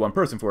barely feed one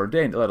person for a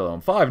day, let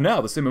alone 5.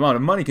 Now the same amount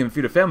of money can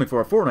feed a family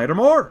for a fortnight or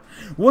more.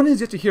 One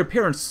is yet to hear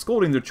parents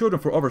scolding their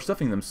children for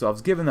overstuffing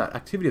themselves, given that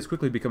activity has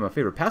quickly become a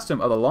favorite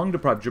pastime of the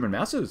long-deprived German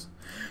masses.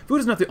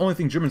 Food is not the only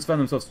thing Germans find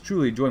themselves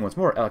truly enjoying once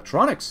more.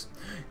 Electronics,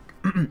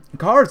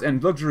 cars,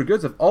 and luxury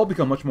goods have all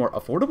become much more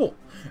affordable.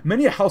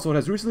 Many a household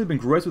has recently been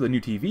graced with a new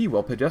TV,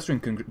 while pedestrian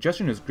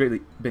congestion has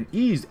greatly been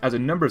eased as a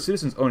number of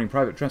citizens owning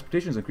private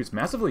transportation has increased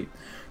massively.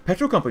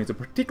 Petrol companies in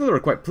particular are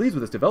quite pleased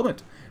with this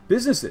development.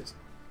 Businesses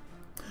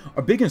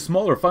are big and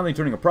small are finally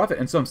turning a profit,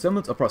 and some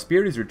semblance of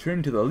prosperity is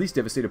returning to the least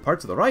devastated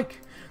parts of the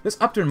Reich.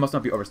 This upturn must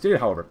not be overstated,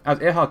 however, as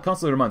Erhard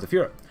constantly reminds the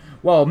Fuhrer.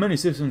 While many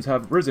citizens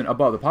have risen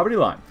above the poverty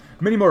line,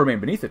 many more remain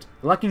beneath it,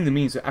 lacking the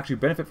means to actually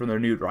benefit from their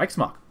new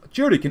Reichsmark.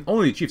 Charity can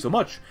only achieve so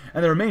much,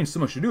 and there remains so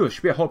much to do as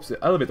Speer hopes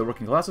to elevate the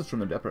working classes from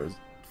the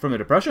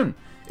depression.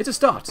 It's a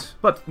start,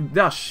 but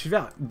das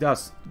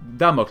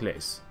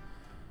Damocles.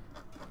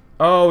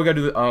 Oh, we gotta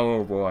do the...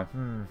 Oh, boy.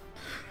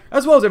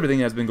 As well as everything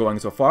that has been going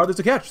so far, there's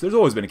a catch. There's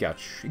always been a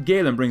catch.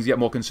 Galen brings yet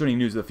more concerning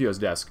news to the Fuhrer's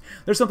desk.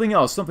 There's something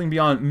else, something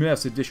beyond mere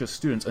seditious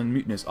students and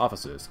mutinous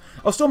officers.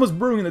 A storm is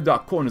brewing in the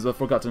dark corners of the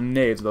forgotten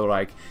naves of the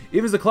Reich.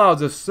 Even as the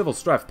clouds of civil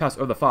strife pass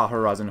over the far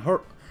horizon,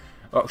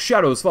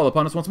 shadows fall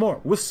upon us once more,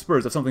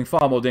 whispers of something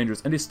far more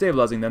dangerous and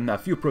destabilizing than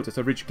that few protests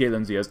have reached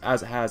Galen's ears,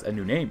 as has a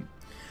new name.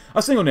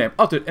 A single name,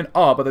 uttered in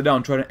awe by the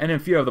downtrodden and in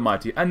fear of the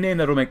mighty, a name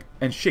that will make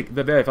and shake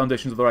the very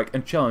foundations of the Reich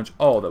and challenge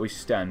all that we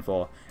stand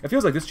for. It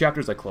feels like this chapter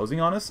is like closing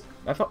on us.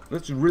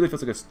 This really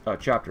feels like a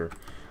chapter.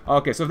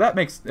 Okay, so if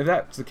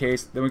that's the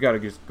case, then we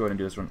gotta just go ahead and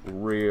do this one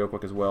real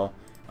quick as well.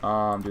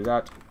 Do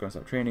that. Gonna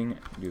stop training.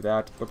 Do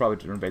that. We'll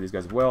probably invade these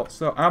guys as well.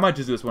 So I might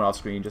just do this one off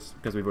screen just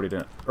because we've already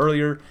done it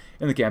earlier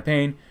in the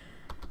campaign.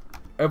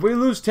 If we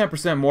lose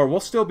 10% more,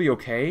 we'll still be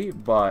okay,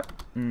 but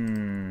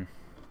we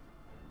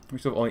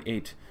still have only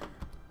 8.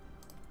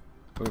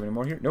 Do we have any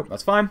more here? Nope,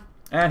 that's fine.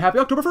 And happy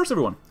October 1st,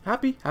 everyone.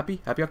 Happy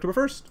October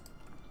 1st.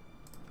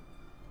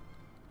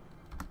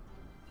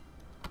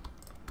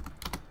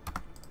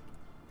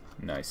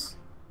 Nice.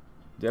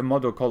 The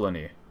Model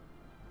Colony.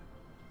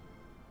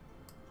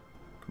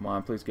 Come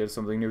on, please get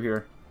something new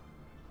here.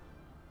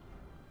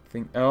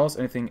 Anything else?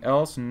 Anything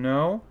else?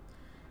 No.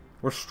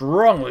 We're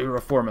strongly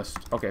reformist.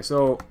 Okay,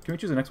 so can we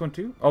choose the next one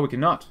too? Oh, we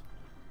cannot.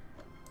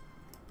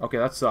 Okay,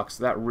 that sucks.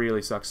 That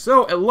really sucks.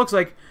 So it looks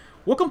like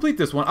we'll complete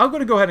this one. I'm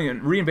going to go ahead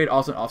and reinvade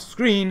Austin off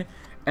screen,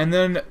 and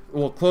then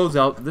we'll close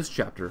out this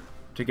chapter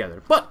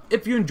together. But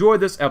if you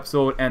enjoyed this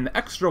episode and the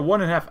extra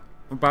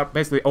 1.5,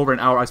 basically over an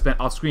hour I spent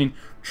off screen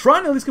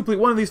trying to at least complete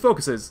one of these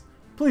focuses,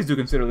 please do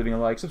consider leaving a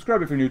like,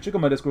 subscribe if you're new, check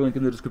out my Discord link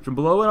in the description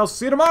below, and I'll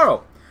see you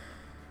tomorrow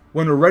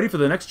when we're ready for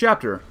the next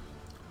chapter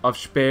of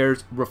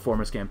Speer's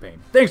Reformist campaign.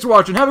 Thanks for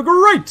watching. Have a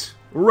great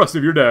rest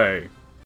of your day.